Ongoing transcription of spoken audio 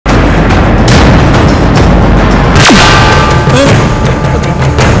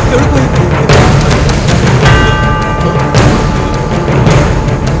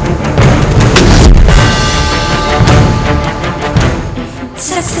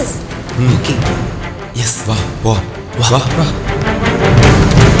Roses. Okay. Yes, വാ വാ വാ.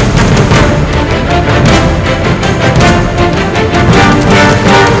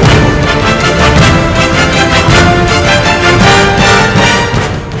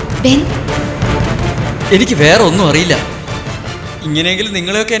 ബെൻ, എനിക്ക് വേറെ ഒന്നും അറിയില്ല. ഇങ്ങനെയെങ്കിലും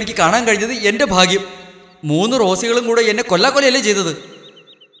നിങ്ങളെയൊക്കെ എനിക്ക് കാണാൻ കഴിഞ്ഞത് എൻ്റെ ഭാഗ്യം. 3 റോസികളും കൂടെ എന്നെ കൊല്ലാക്കൊലയല്ലേ ചെയ്തത്.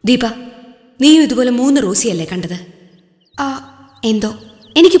 ദീപ, നീയും ഇതുപോലെ 3 റോസിയല്ലേ കണ്ടത്? എന്തോ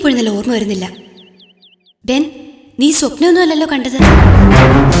എനിക്കിപ്പോഴും നല്ല ഓർമ്മ വരുന്നില്ല. ബെൻ, നീ സ്വപ്നമൊന്നും അല്ലല്ലോ കണ്ടത്.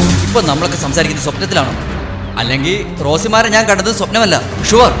 ഇപ്പൊ നമ്മളൊക്കെ സംസാരിക്കുന്നത് സ്വപ്നത്തിലാണോ? അല്ലെങ്കിൽ റോസിമാരെ ഞാൻ കണ്ടത് സ്വപ്നമല്ല,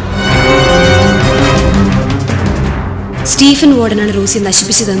 ഷുവർ. സ്റ്റീഫൻ വാർഡനാണ് റോസി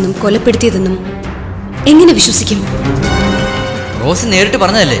നശിപ്പിച്ചതെന്നും കൊലപ്പെടുത്തിയതെന്നും എങ്ങനെ വിശ്വസിക്കും? റോസി നേരിട്ട്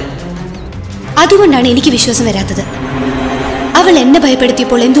പറഞ്ഞതല്ലേ. അതുകൊണ്ടാണ് എനിക്ക് വിശ്വാസം വരാത്തത്. അവൾ എന്നെ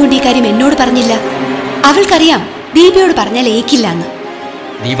ഭയപ്പെടുത്തിയപ്പോൾ എന്തുകൊണ്ട് ഈ കാര്യം എന്നോട് പറഞ്ഞില്ല? അവൾക്കറിയാം ദീപയോട് പറഞ്ഞാൽ ഏക്കില്ല എന്ന്.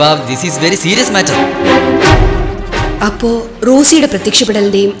 Deepa, this is very serious matter. അപ്പോ റോസിയുടെ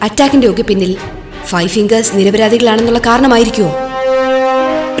പ്രത്യക്ഷപ്പെടലിന്റെയും അറ്റാക്കിന്റെയും ഒക്കെ പിന്നിൽ 5 ഫിംഗേഴ്സ് നിരപരാധികളാണെന്നുള്ള കാരണമായിരിക്കുമോ?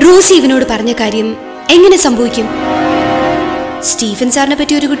 റോസി ഇവനോട് പറഞ്ഞ കാര്യം എങ്ങനെ സംഭവിക്കും? സ്റ്റീഫൻ സാറിനെ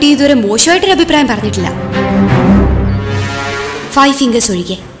പറ്റി ഒരു കുട്ടി ഇതുവരെ മോശമായിട്ടൊരു അഭിപ്രായം പറഞ്ഞിട്ടില്ല, 5 ഫിംഗേഴ്സ്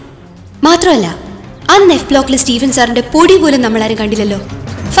ഒഴികെ. മാത്രമല്ല, അന്ന് F ബ്ലോക്കിൽ സ്റ്റീഫൻ സാറിന്റെ പൊടി പോലും നമ്മളാരും കണ്ടില്ലല്ലോ.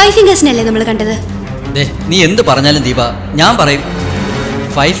 5 ഫിംഗേഴ്സിനല്ലേ നമ്മൾ കണ്ടത്? നീ എന്ത് പറഞ്ഞാലും ദീപ, ഞാൻ പറയും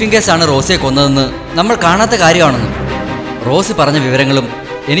 5 ഫിംഗേഴ്സ് ആണ് റോസിയെ കൊന്നതെന്ന് നമ്മൾ കാണാത്ത കാര്യമാണെന്ന്. റോസി പറഞ്ഞ വിവരങ്ങളും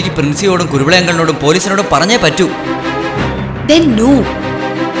എനിക്ക് പ്രിൻസിയോടും കുരുവിളയങ്കളിനോടും പോലീസിനോടും പറഞ്ഞേ പറ്റൂ.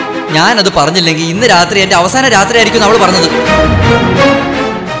 ഞാനത് പറഞ്ഞില്ലെങ്കിൽ ഇന്ന് രാത്രി എന്റെ അവസാന രാത്രി ആയിരിക്കും അവൾ പറഞ്ഞത്.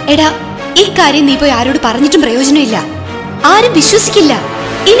 എടാ, ഈ കാര്യം നീ പോയി ആരോട് പറഞ്ഞിട്ടും പ്രയോജനമില്ല. ആരും വിശ്വസിക്കില്ല.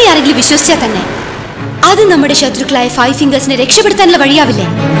 ഇനി ആരെങ്കിലും വിശ്വസിച്ചാൽ തന്നെ അത് നമ്മുടെ ശത്രുക്കളായ 5 ഫിംഗേഴ്സിനെ രക്ഷപ്പെടുത്താനുള്ള വഴിയാവില്ലേ?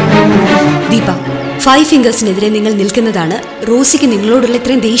 ദീപ, 5 ഫിംഗേഴ്സിനെതിരെ നിങ്ങൾ നിൽക്കുന്നതാണ് റോസിക്ക് നിങ്ങളോടുള്ള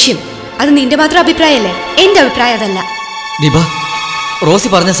ഇത്രയും ദേഷ്യം. അത് നിന്റെ മാത്രം അഭിപ്രായമല്ലേ, എന്റെ അഭിപ്രായം അതല്ല. ദീപ, റോസി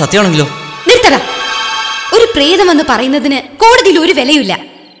പറഞ്ഞ സത്യമാണെങ്കിലോ? നിർത്തട. ഒരു പ്രേതം എന്ന് പറയുന്നതിന് കോടതിയിൽ ഒരു വിലയില്ല.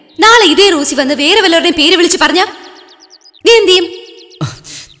 നാളെ ഇതേ റോസി വന്ന് വേറെ വല്ലവരുടെയും പേര് വിളിച്ച് പറഞ്ഞ നീ എന്ത് ചെയ്യും?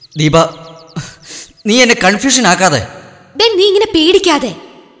 ദീപ, നീ എന്നെ കൺഫ്യൂഷൻ ആക്കാതെ. ബെൻ, നീ ഇങ്ങനെ പേടിക്കാതെ.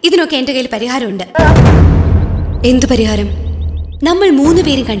 ഇതിനൊക്കെ എന്റെ കയ്യിൽ പരിഹാരമുണ്ട്. എന്തു പരിഹാരം? നമ്മൾ 3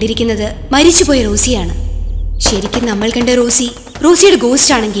 പേരും കണ്ടിരിക്കുന്നത് മരിച്ചുപോയ റോസിയാണ്. ശരിക്കും നമ്മൾ കണ്ട റോസിയുടെ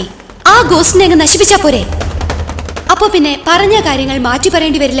ഗോസ്റ്റ് ആണെങ്കിൽ ആ ഗോസ്റ്റിനെ അങ്ങ് നശിപ്പിച്ചാ പോരെ? അപ്പൊ പിന്നെ പറഞ്ഞ കാര്യങ്ങൾ മാറ്റി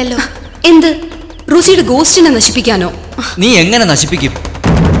പറയേണ്ടി വരില്ലല്ലോ. എന്ത്, റോസിയുടെ ഗോസ്റ്റിനെ നശിപ്പിക്കാനോ? നീ എങ്ങനെ നശിപ്പിക്കും?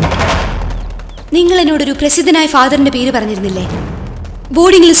 നിങ്ങൾ എന്നോടൊരു പ്രസിദ്ധനായ ഫാദറിന്റെ പേര് പറഞ്ഞിരുന്നില്ലേ?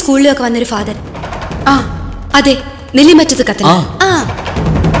 ബോർഡിംഗിലും സ്കൂളിലൊക്കെ വന്നൊരു ഫാദർ. അതെ, നെല്ലിമറ്റത്ത് കത്തനാർ.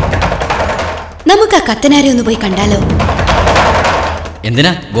 നമുക്ക് ആ കത്തനാരെ ഒന്ന് പോയി കണ്ടാലോ?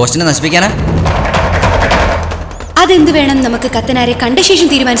 എന്തിനാ? ഗോസ്റ്റിനെ നശിപ്പിക്കാനാ? അതെന്ത് വേണം, നമുക്ക് കത്തനാരെ കണ്ട ശേഷം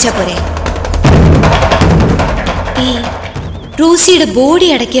തീരുമാനിച്ചാ പോരെ? ഈ റോസിയുടെ ബോഡി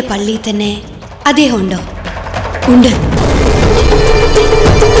അടക്കിയ പള്ളിയിൽ തന്നെ അദ്ദേഹം ഉണ്ടോ? ഉണ്ട്.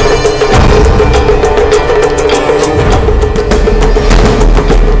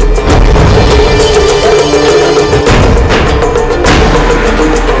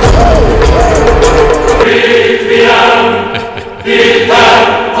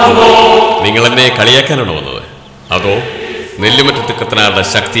 നിങ്ങൾ എന്നെ കളിയാക്കാനാണോ വന്നത്, അതോ നെല്ലിമറ്റത്ത് കത്തനാരുടെ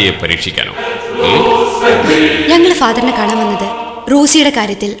ശക്തിയെ പരീക്ഷിക്കാനോ? ഞങ്ങൾ ഫാദറിനെ കാണാൻ വന്നത് റോസിയുടെ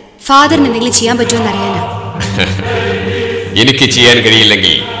കാര്യത്തിൽ ഫാദറിന് എന്തെങ്കിലും ചെയ്യാൻ പറ്റുമോ എന്നറിയാനാ. എനിക്ക് ചെയ്യാൻ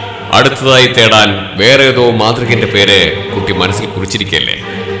കഴിയില്ലെങ്കിൽ അടുത്തതായി തേടാൻ വേറെ ഏതോ മാതൃകന്റെ പേര് കുട്ടി മനസ്സിൽ കുറിച്ചിരിക്കല്ലേ?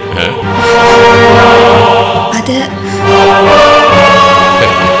 അത്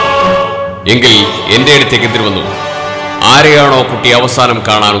എങ്കിൽ എന്റെ അടുത്തേക്ക് എന്തിനു വന്നു? ആരെയാണോ കുട്ടി അവസാനം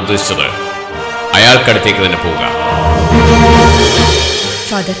കാണാൻ ഉദ്ദേശിച്ചത് അയാൾക്കടുത്തേക്ക് തന്നെ പോവുക.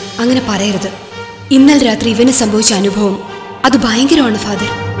 ഫാദർ, അങ്ങനെ പറയരുത്. ഇന്നലെ രാത്രി ഇവന് സംഭവിച്ച അനുഭവം അത് ഭയങ്കരമാണ് ഫാദർ.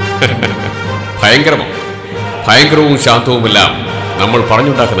 ഭയങ്കരമോ? ഭയങ്കരവും ശാന്തവുമെല്ലാം നമ്മൾ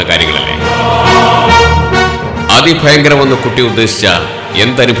പറഞ്ഞുണ്ടാക്കുന്ന കാര്യങ്ങളല്ലേ? അതിഭയങ്കരമെന്ന് കുട്ടി ഉദ്ദേശിച്ച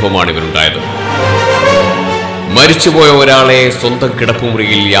എന്തനുഭവമാണ് ഇവനുണ്ടായത്? മരിച്ചുപോയ ഒരാളെ സ്വന്തം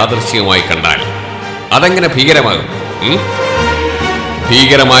കിടപ്പുമുറിയിൽ യാദൃശ്ചികമായി കണ്ടാൽ അതെങ്ങനെ ഭീകരമാകും?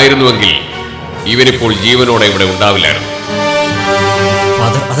 ഭീകരമായിരുന്നുവെങ്കിൽ ഇവനിപ്പോൾ ജീവനോടെ ഇവിടെ ഉണ്ടാവില്ലായിരുന്നു.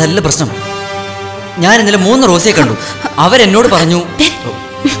 ഫാദർ, അതല്ല പ്രശ്നം. ഞാൻ ഇന്നലെ 3 റോസിയെ കണ്ടു. അവരെന്നോട് പറഞ്ഞു.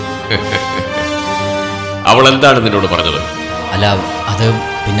 അവൾ എന്താണ് നിന്നോട് പറഞ്ഞത്? അല്ല, അത്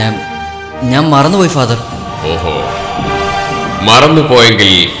പിന്നെ ഞാൻ മറന്നുപോയി ഫാദർ. ഓഹോ,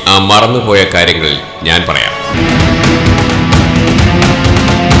 മറന്നുപോയെങ്കിൽ ആ മറന്നുപോയ കാര്യങ്ങൾ ഞാൻ പറയാം.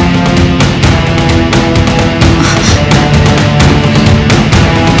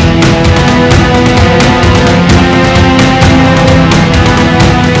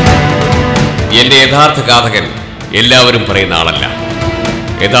 എന്റെ യഥാർത്ഥ ഘാതകൻ എല്ലാവരും പറയുന്ന ആളല്ല.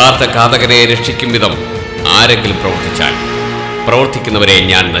 യഥാർത്ഥ ഘാതകനെ രക്ഷിക്കും വിധം ആരെങ്കിലും പ്രവർത്തിച്ചാൽ പ്രവർത്തിക്കുന്നവരെ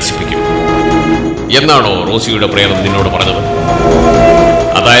ഞാൻ നശിപ്പിക്കും എന്നാണോ റോസിയുടെ പ്രേതം നിന്നോട് പറഞ്ഞത്?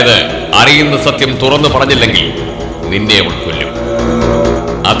 അതായത് അറിയുന്ന സത്യം തുറന്നു പറഞ്ഞില്ലെങ്കിൽ നിന്നെ അവൾ കൊല്ലും.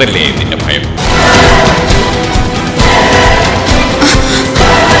 അതല്ലേ നിന്റെ ഭയം?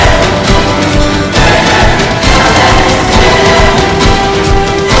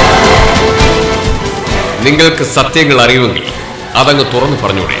 നിങ്ങൾക്ക് സത്യങ്ങൾ അറിയുമെങ്കിൽ അതങ്ങ് തുറന്നു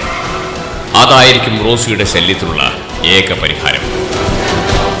പറഞ്ഞൂടെ? അതായിരിക്കും റോസിയുടെ ശല്യത്തിനുള്ള ഏക പരിഹാരം.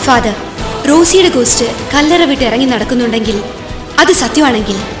 ഫാദർ, റോസിയുടെ ഗോസ്റ്റ് കല്ലറ വിട്ട് ഇറങ്ങി നടക്കുന്നുണ്ടെങ്കിൽ അത്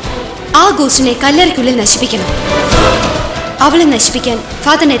സത്യമാണെങ്കിൽ ആ ഗോസ്റ്റിനെ കല്ലറയ്ക്കുള്ളിൽ നശിപ്പിക്കണം. അവളെ നശിപ്പിക്കാൻ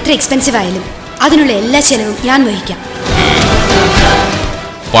ഫാദറിന് എത്ര എക്സ്പെൻസീവ് ആയാലും അതിനുള്ള എല്ലാ ചെലവും ഞാൻ വഹിക്കാം.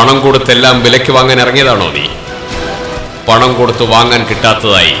 പണം കൊടുത്തെല്ലാം വിലയ്ക്ക് വാങ്ങാൻ ഇറങ്ങിയതാണോ നീ? പണം കൊടുത്ത് വാങ്ങാൻ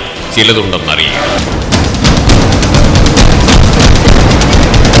കിട്ടാത്തതായി ചിലതുണ്ടെന്നറിയുക.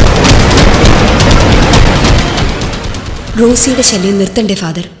 റോസിയുടെ ശല്യം നിർത്തണ്ടേ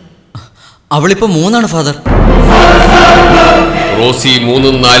ഫാദർ? അവളിപ്പോ 3 ഫാദർ. റോസി 3,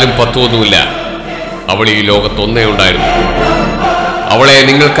 4, 10 ഒന്നുമില്ല. അവൾ ഈ ലോകത്തൊന്നേ ഉണ്ടായിരുന്നു. അവളെ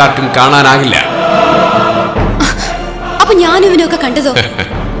നിങ്ങൾക്കാർക്കും കാണാനാകില്ല. അപ്പൊ ഞാനും ഇവനൊക്കെ കണ്ടതോ?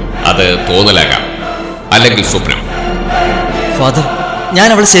 അത് തോന്നലാകാം, അല്ലെങ്കിൽ സ്വപ്നം. ഫാദർ, ഞാൻ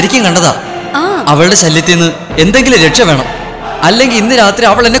അവളെ ശരിക്കും കണ്ടതാ. അവളുടെ ശല്യത്തിൽ നിന്ന് എന്തെങ്കിലും രക്ഷ വേണം, അല്ലെങ്കിൽ ഇന്ന് രാത്രി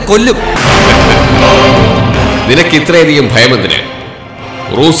അവൾ എന്നെ കൊല്ലും. നിനക്ക് ഇത്രയധികം ഭയമെന്തിന്?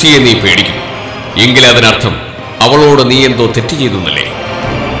 റോസിയെ നീ പേടിക്കുന്നു എങ്കിൽ അതിനർത്ഥം അവളോട് നീ എന്തോ തെറ്റ് ചെയ്തെന്നല്ലേ?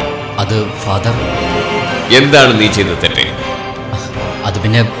 അത് ഫാദർ, എന്താണ് നീ ചെയ്ത തെറ്റ്? അത്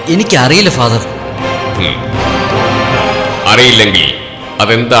പിന്നെ എനിക്കറിയില്ല ഫാദർ. അറിയില്ലെങ്കിൽ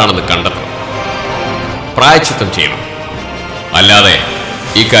അതെന്താണെന്ന് കണ്ടെത്തണം, പ്രായശ്ചിത്തം ചെയ്യണം. അല്ലാതെ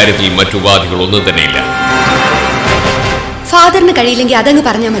ഇക്കാര്യത്തിൽ മറ്റുപാധികൾ ഒന്നും തന്നെയില്ല. ഫാദറിന് കഴിയില്ലെങ്കിൽ അതങ്ങ്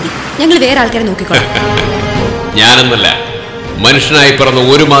പറഞ്ഞാൽ മതി, ഞങ്ങൾ വേറെ ആൾക്കാരെ നോക്കിക്കോളാം. ഞാനെന്നല്ല, മനുഷ്യനായി പിറന്ന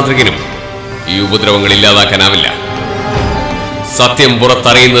ഒരു മാതൃകനും ഈ ഉപദ്രവങ്ങൾ ഇല്ലാതാക്കാനാവില്ല. സത്യം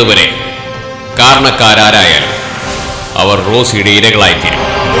പുറത്തറിയുന്നതുവരെ കാരണക്കാരായാലും അവർ റോസിയുടെ ഇരകളായിത്തീരും.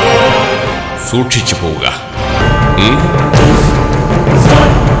 സൂക്ഷിച്ചു പോവുക.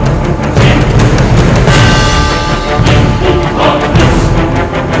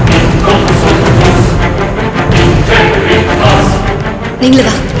 നിങ്ങൾ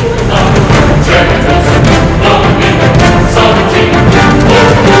വാ.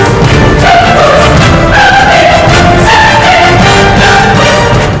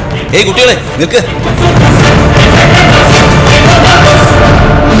 ഏയ് കുട്ടികളെ നിൽക്ക്.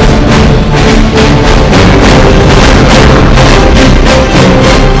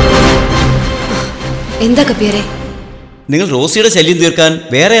 എന്താ കപ്പിയരെ? നിങ്ങൾ റോസിയുടെ ശല്യം തീർക്കാൻ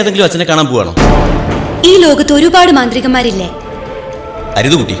വേറെ ഏതെങ്കിലും അച്ഛനെ കാണാൻ പോവാണോ? ഈ ലോകത്ത് ഒരുപാട് മാന്ത്രികന്മാരില്ലേ?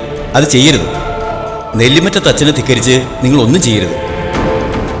 അരുത് കുട്ടി, അത് ചെയ്യരുത്. നെല്ലിമറ്റത്ത് അച്ഛനെ ധിക്കരിച്ച് നിങ്ങൾ ഒന്നും ചെയ്യരുത്.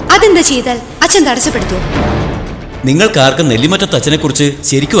 അതെന്താ ചെയ്താൽ അച്ഛൻ തടസ്സപ്പെടുത്തുമോ? നിങ്ങൾക്കാർക്കും നെല്ലിമറ്റത്ത് അച്ഛനെ കുറിച്ച്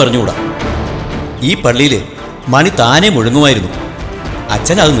ശരിക്കും അറിഞ്ഞുകൂടാ. ഈ പള്ളിയിൽ മണി താനെ മുഴങ്ങുമായിരുന്നു.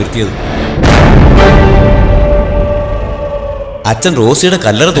 അച്ഛൻ അത് നിർത്തിയത്. അച്ഛൻ റോസിയുടെ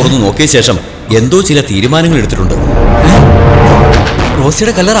കല്ലറ തുറന്നു നോക്കിയ ശേഷം എന്തോ ചില തീരുമാനങ്ങൾ എടുത്തിട്ടുണ്ട്.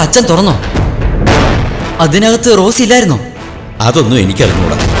 റോസിയുടെ കല്ലറ അച്ഛൻ തുറന്നോ? അതിനകത്ത് റോസി ഇല്ലായിരുന്നോ? അതൊന്നും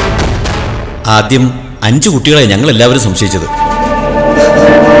എനിക്കറിഞ്ഞുകൂടാ. ആദ്യം 5 കുട്ടികളെ ഞങ്ങൾ എല്ലാവരും സംശയിച്ചത്.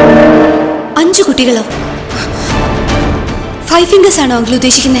 5 കുട്ടികളോ? 5 ഫിംഗേഴ്സ് ആണോ അങ്കിൾ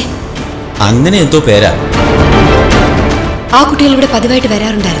ഉദ്ദേശിക്കുന്നേ? അങ്ങനെ എന്തോ പേരാ. ആ കുട്ടികൾ ഇവിടെ പതിവായിട്ട്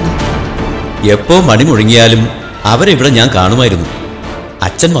വരാറുണ്ടായിരുന്നു. എപ്പോ മണി മുഴങ്ങിയാലും അവരെ ഇവിടെ ഞാൻ കാണുമായിരുന്നു.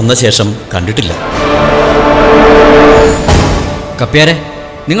 അച്ഛൻ വന്ന ശേഷം കണ്ടിട്ടില്ല. കപ്പ്യാരെ,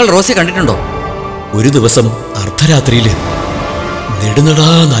 നിങ്ങൾ റോസി കണ്ടിട്ടുണ്ടോ? ഒരു ദിവസം അർദ്ധരാത്രിയിൽ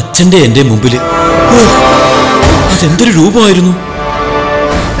നെടുനടാന്ന് അച്ഛന്റെ എന്റെ മുമ്പില്. അതെന്തൊരു രൂപമായിരുന്നു!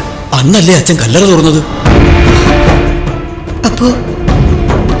 അന്നല്ലേ അച്ഛൻ കല്ലറ തുറന്നത്? അപ്പോ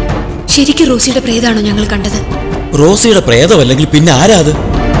ശരിക്കും റോസിയുടെ പ്രേതാണോ ഞങ്ങൾ കണ്ടത്? റോസിയുടെ പ്രേതമല്ലെങ്കിൽ പിന്നെ ആരാ അത്?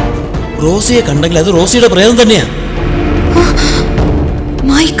 റോസിയെ കണ്ടെങ്കിൽ അത് റോസിയുടെ പ്രേതം തന്നെയാ.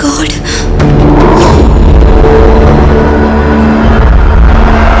 My God!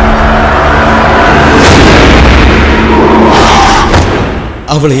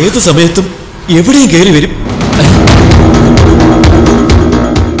 അവൾ ഏത് സമയത്തും എവിടെയും കയറി വരും.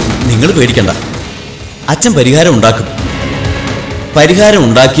 നിങ്ങൾ പേടിക്കണ്ട, അച്ഛൻ പരിഹാരം ഉണ്ടാക്കും. പരിഹാരം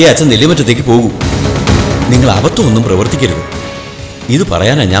ഉണ്ടാക്കിയേ അച്ഛൻ നെല്ലിമറ്റത്തേക്ക് പോകൂ. നിങ്ങൾ അബദ്ധമൊന്നും പ്രവർത്തിക്കരുത്. ഇത്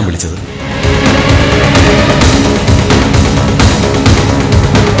പറയാനാ ഞാൻ വിളിച്ചത്.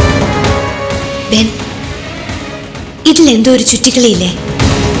 ഇതിലെന്തോ ഒരു ചുറ്റിക്കളിയില്ലേ?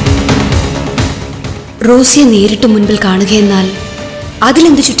 റോസിയെ നേരിട്ട് മുൻപിൽ കാണുകയെന്നാൽ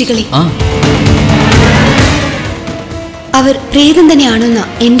അതിലെന്ത് ചുറ്റിക്കളി? അവർ പ്രേതം തന്നെയാണെന്ന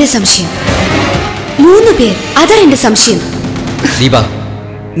എന്റെ സംശയം. 3 പേർ, അതാ എന്റെ സംശയം. ദീപ,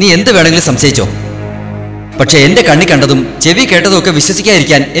 നീ എന്ത് വേണമെങ്കിലും സംശയിച്ചോ, പക്ഷെ എന്റെ കണ്ണി കണ്ടതും ചെവി കേട്ടതും ഒക്കെ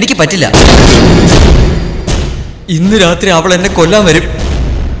വിശ്വസിക്കാതിരിക്കാൻ എനിക്ക് പറ്റില്ല. ഇന്ന് രാത്രി അവൾ എന്നെ കൊല്ലാൻ വരും.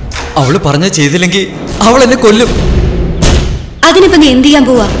 അവള് പറഞ്ഞ ചെയ്തില്ലെങ്കിൽ അവൾ എന്നെ കൊല്ലും. അതിനിപ്പോ നീ എന്ത് ചെയ്യാൻ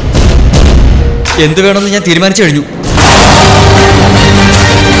പോവാ? എന്ത് വേണമെന്ന് ഞാൻ തീരുമാനിച്ചു കഴിഞ്ഞു.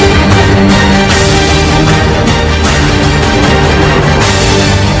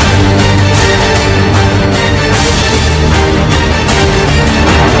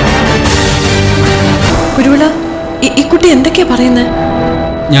 കുരുവിള, ഈ കുട്ടി എന്തൊക്കെയാ പറയുന്നത്?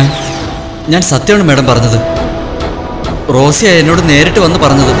 ഞാൻ സത്യമാണ് മാഡം പറഞ്ഞത്. റോസിയ എന്നോട് നേരിട്ട് വന്ന്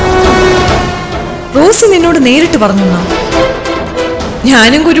പറഞ്ഞത്. റോസി നിന്നോട് നേരിട്ട് പറഞ്ഞു?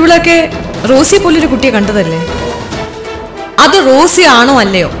 ഞാനും കുരുവിളൊക്കെ റോസിയെ പോലൊരു കുട്ടിയെ കണ്ടതല്ലേ. അത് റോസി ആണോ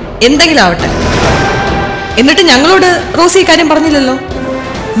അല്ലയോ എന്തെങ്കിലും ആവട്ടെ, എന്നിട്ട് ഞങ്ങളോട് റോസി ഇക്കാര്യം പറഞ്ഞില്ലല്ലോ.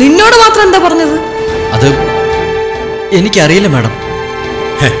 നിന്നോട് മാത്രം എന്താ പറഞ്ഞത്? അത് എനിക്കറിയില്ല മാഡം.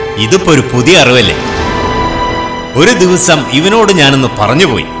 ഇതിപ്പോ ഒരു പുതിയ അറിവല്ലേ? ഒരു ദിവസം ഇവനോട് ഞാനൊന്ന്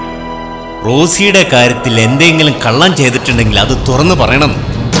പറഞ്ഞുപോയി, റോസിയുടെ കാര്യത്തിൽ എന്തെങ്കിലും കള്ളം ചെയ്തിട്ടുണ്ടെങ്കിൽ അത് തുറന്നു പറയണം.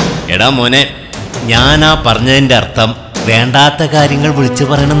 എടാ മോനെ, ഞാനാ പറഞ്ഞതിൻ്റെ അർത്ഥം വേണ്ടാത്ത കാര്യങ്ങൾ വിളിച്ചു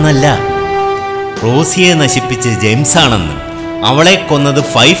പറയണമെന്നല്ല. റോസിയെ നശിപ്പിച്ച് ജെയിംസ് ആണെന്നും അവളെ കൊന്നത്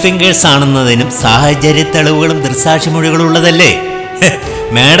 5 ഫിംഗേഴ്സ് ആണെന്നതിനും സാഹചര്യ തെളിവുകളും ദൃക്സാക്ഷിമൊഴികളും ഉള്ളതല്ലേ.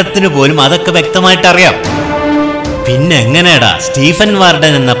 മാഡത്തിന് പോലും അതൊക്കെ വ്യക്തമായിട്ടറിയാം. പിന്നെ എങ്ങനെയാടാ സ്റ്റീഫൻ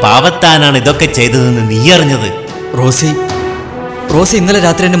വാർഡൻ എന്ന പാവത്താനാണ് ഇതൊക്കെ ചെയ്തതെന്ന് നീ അറിഞ്ഞത്? റോസി ഇന്നലെ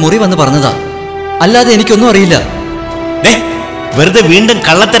രാത്രി എന്റെ മുറി വന്ന് പറഞ്ഞതാ, അല്ലാതെ എനിക്കൊന്നും അറിയില്ല. വെറുതെ വീണ്ടും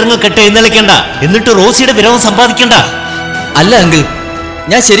കള്ളത്തരങ്ങൾ കെട്ട് എഴുന്നള്ളിക്കണ്ട, എന്നിട്ട് റോസിയുടെ വിരവം സമ്പാദിക്കണ്ട. അല്ല അങ്കിൾ,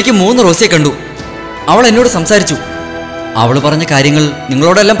 ഞാൻ ശരിക്കും 3 റോസിയെ കണ്ടു. അവൾ എന്നോട് സംസാരിച്ചു. അവള് പറഞ്ഞ കാര്യങ്ങൾ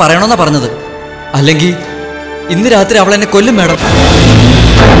നിങ്ങളോടെല്ലാം പറയണമെന്നാ പറഞ്ഞത്. അല്ലെങ്കിൽ ഇന്ന് രാത്രി അവൾ എന്നെ കൊല്ലും മാഡം.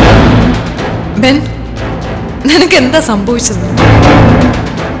 ബെൻ, നിനക്ക് എന്താ സംഭവിച്ചത്?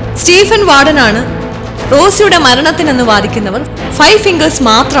 സ്റ്റീഫൻ വാർഡനാണ് റോസിയുടെ മരണത്തിനെന്ന് വാദിക്കുന്നവർ 5 ഫിംഗേഴ്സ്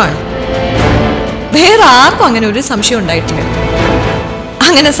മാത്രമാണ്. വേറെ ആർക്കും അങ്ങനെ ഒരു സംശയം ഉണ്ടായിട്ടില്ല.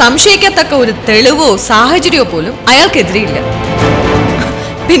 അങ്ങനെ സംശയിക്കത്തക്ക ഒരു തെളിവോ സാഹചര്യമോ പോലും അയാൾക്കെതിരെയില്ല.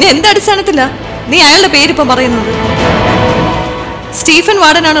 പിന്നെ എന്തടിസ്ഥാനത്തില്ല നീ അയാളുടെ പേരിപ്പം പറയുന്നത്? സ്റ്റീഫൻ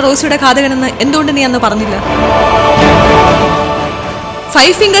വാർഡനാണ് റോസിയുടെ ഘാതകനെന്ന് എന്തുകൊണ്ട് നീ അന്ന് പറഞ്ഞില്ല?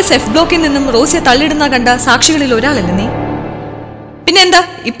 5 ഫിംഗേഴ്സ് F ബ്ലോക്കിൽ നിന്നും റോസിയെ തള്ളിടുന്ന കണ്ട സാക്ഷികളിൽ ഒരാളല്ലേ നീ? പിന്നെന്താ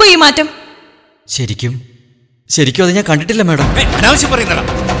ഇപ്പൊ ഈ മാറ്റം? ശരിക്കും അത് ഞാൻ കണ്ടിട്ടില്ല മാഡം. അനാവശ്യം പറയുന്നടാ.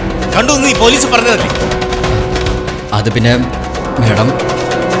 കണ്ടു നീ പോലീസ് പറഞ്ഞതല്ലേ? അത് പിന്നെ മാഡം,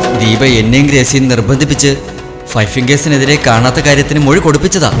 ദീപ എന്നെയും ഗ്രേസിയും നിർബന്ധിപ്പിച്ച് 5 ഫിംഗേഴ്സിനെതിരെ കാണാത്ത കാര്യത്തിന് മൊഴി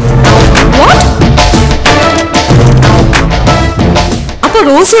കൊടുപ്പിച്ചതാ. അപ്പൊ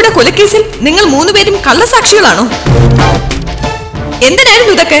റോസിയുടെ കൊലക്കേസിൽ നിങ്ങൾ 3 പേരും കള്ളസാക്ഷികളാണോ?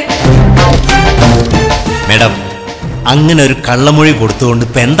 എന്തിനായിരുന്നു ഇതൊക്കെ? മേഡം, അങ്ങനെ ഒരു കള്ളമൊഴി കൊടുത്തുകൊണ്ട്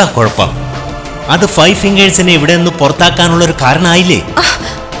ഇപ്പൊ എന്താ കുഴപ്പം? അത് 5 ഫിംഗേഴ്സിനെ ഇവിടെ നിന്ന് പുറത്താക്കാനുള്ള ഒരു കാരണമായില്ലേ?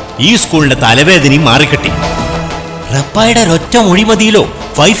 ഈ സ്കൂളിന്റെ തലവേദനയും മാറിക്കിട്ടി. റപ്പായുടെ ഒരൊറ്റ മൊഴി മതിയിലോ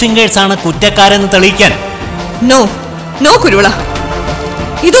 5 ഫിംഗേഴ്സ് ആണ് കുറ്റക്കാരെന്ന് തെളിയിക്കാൻ? നോ കുരുവിള,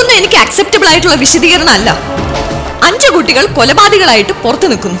 ഇതൊന്നും എനിക്ക് അക്സെപ്റ്റബിൾ ആയിട്ടുള്ള വിശദീകരണം അല്ല. 5 കുട്ടികൾ കൊലപാതകളായിട്ട് പുറത്തു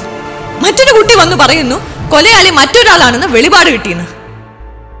നിൽക്കുന്നു. മറ്റൊരു കുട്ടി വന്നു പറയുന്നു കൊലയാളി മറ്റൊരാളാണെന്ന് വെളിപാട് കിട്ടിയെന്ന്.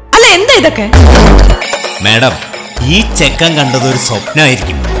 അല്ല, എന്താ ഇതൊക്കെ? മാഡം, ഈ ചെക്കൻ കണ്ടത് ഒരു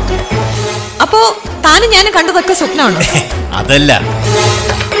സ്വപ്നമായിരിക്കും. അപ്പോ താനും ഞാനും കണ്ടതൊക്കെ സ്വപ്നമാണോ? അതല്ല,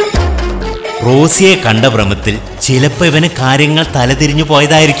 റോസിയെ കണ്ട ഭ്രമത്തിൽ ചിലപ്പോ ഇവന് കാര്യങ്ങൾ തലതിരിഞ്ഞു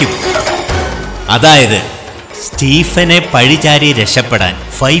പോയതായിരിക്കും. അതായത് സ്റ്റീഫനെ പഴിചാരി രക്ഷപ്പെടാൻ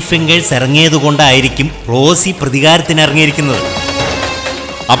 5 ഫിംഗേഴ്സ് ഇറങ്ങിയതുകൊണ്ടായിരിക്കും റോസി പ്രതികാരത്തിനിറങ്ങിയിരിക്കുന്നത്.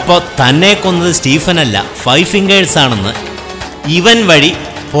 അപ്പോൾ തന്നെ കൊന്നത് സ്റ്റീഫനല്ല 5 ഫിംഗേഴ്സ് ആണെന്ന് ഇവൻ വഴി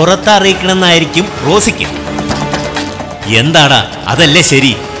പുറത്തറിയിക്കണമെന്നായിരിക്കും റോസിക്ക്. എന്താടാ, അതല്ലേ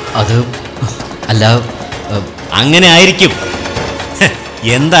ശരി? അത് അല്ല, അങ്ങനെ ആയിരിക്കും.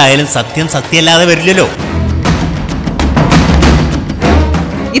 എന്തായാലും സത്യം സത്യമല്ലാതെ വരില്ലല്ലോ.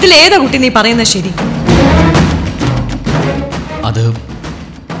 ഇതിലേതാ കുട്ടി നീ പറയുന്നത് ശരി? അത്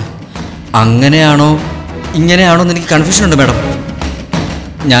അങ്ങനെയാണോ ഇങ്ങനെയാണോ എന്ന് എനിക്ക് കൺഫ്യൂഷൻ ഉണ്ട് മാഡം.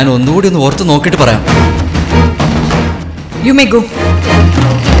 ഞാൻ ഒന്നുകൂടി ഒന്ന് ഓർത്ത് നോക്കിയിട്ട് പറയാം. You may go.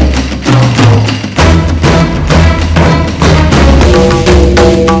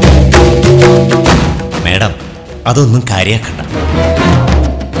 മേഡം, അതൊന്നും കാര്യാക്കണ്ട.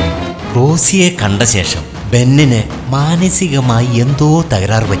 റോസിയെ കണ്ട ശേഷം ബെന്നിന് മാനസികമായി എന്തോ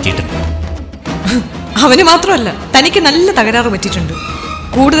തകരാറ് പറ്റിയിട്ടുണ്ട്. അവന് മാത്രമല്ല, തനിക്ക് നല്ല തകരാറ് പറ്റിയിട്ടുണ്ട്.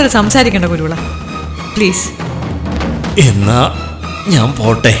 കൂടുതൽ സംസാരിക്കേണ്ട കുരുവിള. പ്ലീസ്. എന്നാ ഞാൻ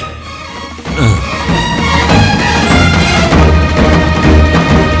പോട്ടെ.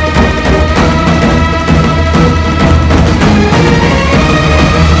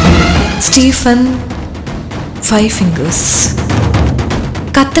 സ്റ്റീഫൻ 5 ഫിംഗേഴ്സ്,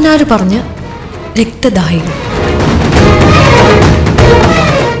 കത്തനാര് പറഞ്ഞ് രക്തദാഹികൾ.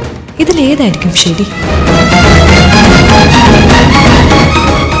 ഇതിലേതായിരിക്കും ശരി?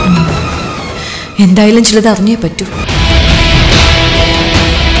 എന്തായാലും ചിലത് അറിഞ്ഞേ പറ്റൂ.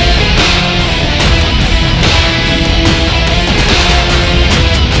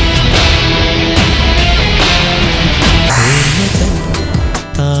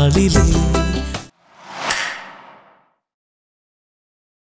 താളിലേ